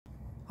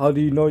How do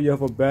you know you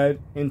have a bad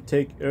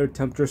intake air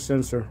temperature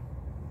sensor?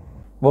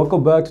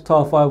 Welcome back to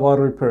Top 5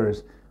 Auto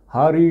Repairs.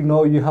 How do you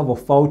know you have a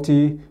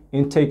faulty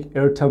intake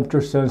air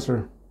temperature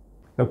sensor?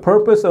 The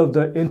purpose of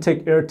the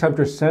intake air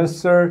temperature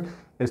sensor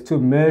is to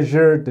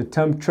measure the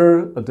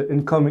temperature of the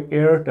incoming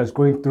air that's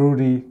going through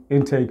the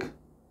intake.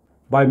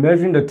 By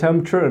measuring the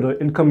temperature of the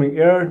incoming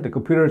air, the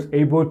computer is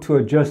able to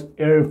adjust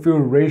air and fuel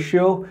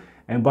ratio,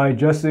 and by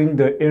adjusting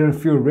the air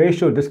and fuel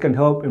ratio, this can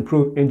help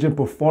improve engine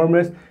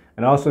performance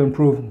and also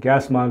improve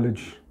gas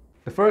mileage.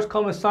 The first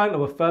common sign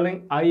of a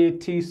failing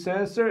IAT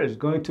sensor is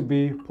going to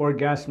be poor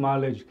gas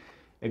mileage.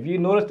 If you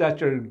notice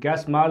that your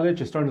gas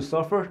mileage is starting to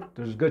suffer,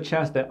 there's a good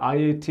chance that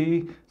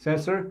IAT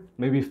sensor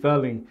may be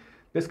failing.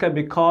 This can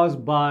be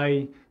caused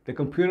by the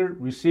computer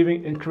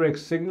receiving incorrect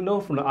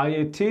signal from the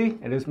IAT,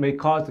 and this may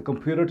cause the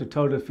computer to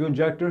tell the fuel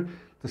injector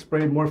to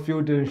spray more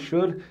fuel than it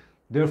should,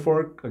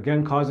 therefore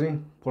again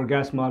causing poor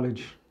gas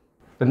mileage.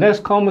 The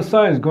next common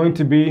sign is going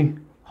to be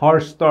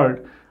hard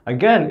start.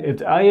 Again, if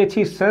the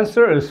IAT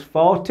sensor is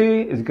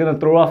faulty, it's going to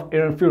throw off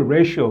air and fuel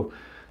ratio.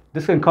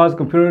 This can cause the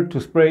computer to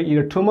spray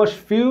either too much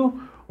fuel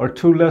or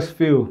too less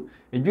fuel.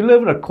 If you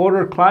live in a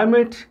colder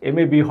climate, it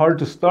may be hard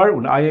to start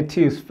when the IAT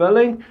is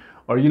failing,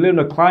 or you live in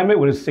a climate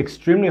where it's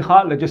extremely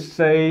hot, let's just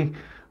say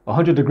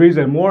 100 degrees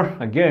and more,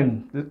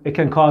 again, it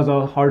can cause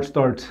a hard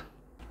start.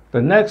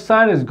 The next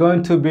sign is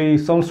going to be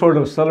some sort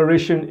of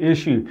acceleration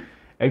issue.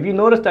 If you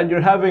notice that you're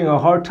having a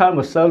hard time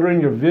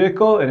accelerating your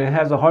vehicle and it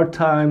has a hard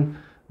time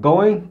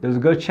going, there's a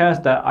good chance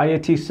that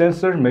IAT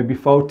sensor may be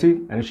faulty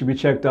and it should be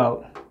checked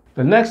out.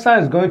 The next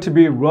sign is going to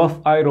be rough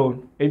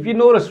idle. If you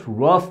notice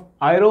rough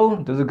idle,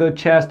 there's a good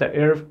chance that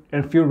air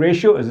and fuel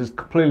ratio is just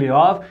completely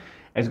off.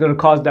 It's going to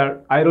cause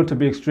that idle to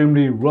be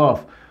extremely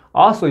rough.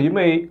 Also, you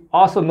may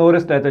also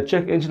notice that the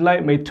check engine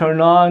light may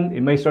turn on,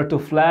 it may start to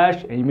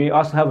flash, and you may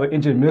also have an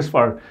engine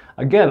misfire.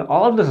 Again,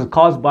 all of this is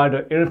caused by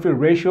the air and fuel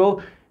ratio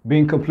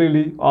being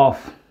completely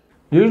off.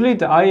 Usually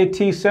the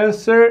IAT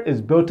sensor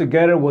is built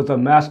together with a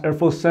mass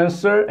airflow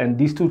sensor, and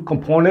these two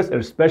components,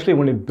 especially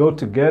when they're built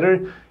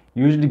together,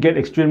 usually get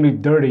extremely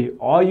dirty.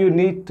 All you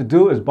need to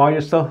do is buy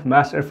yourself a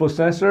mass airflow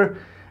sensor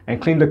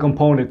and clean the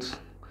components.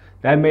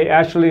 That may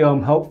actually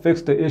help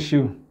fix the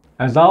issue.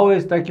 As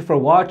always, thank you for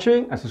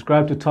watching and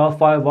subscribe to Top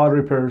 5 Auto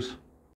Repairs.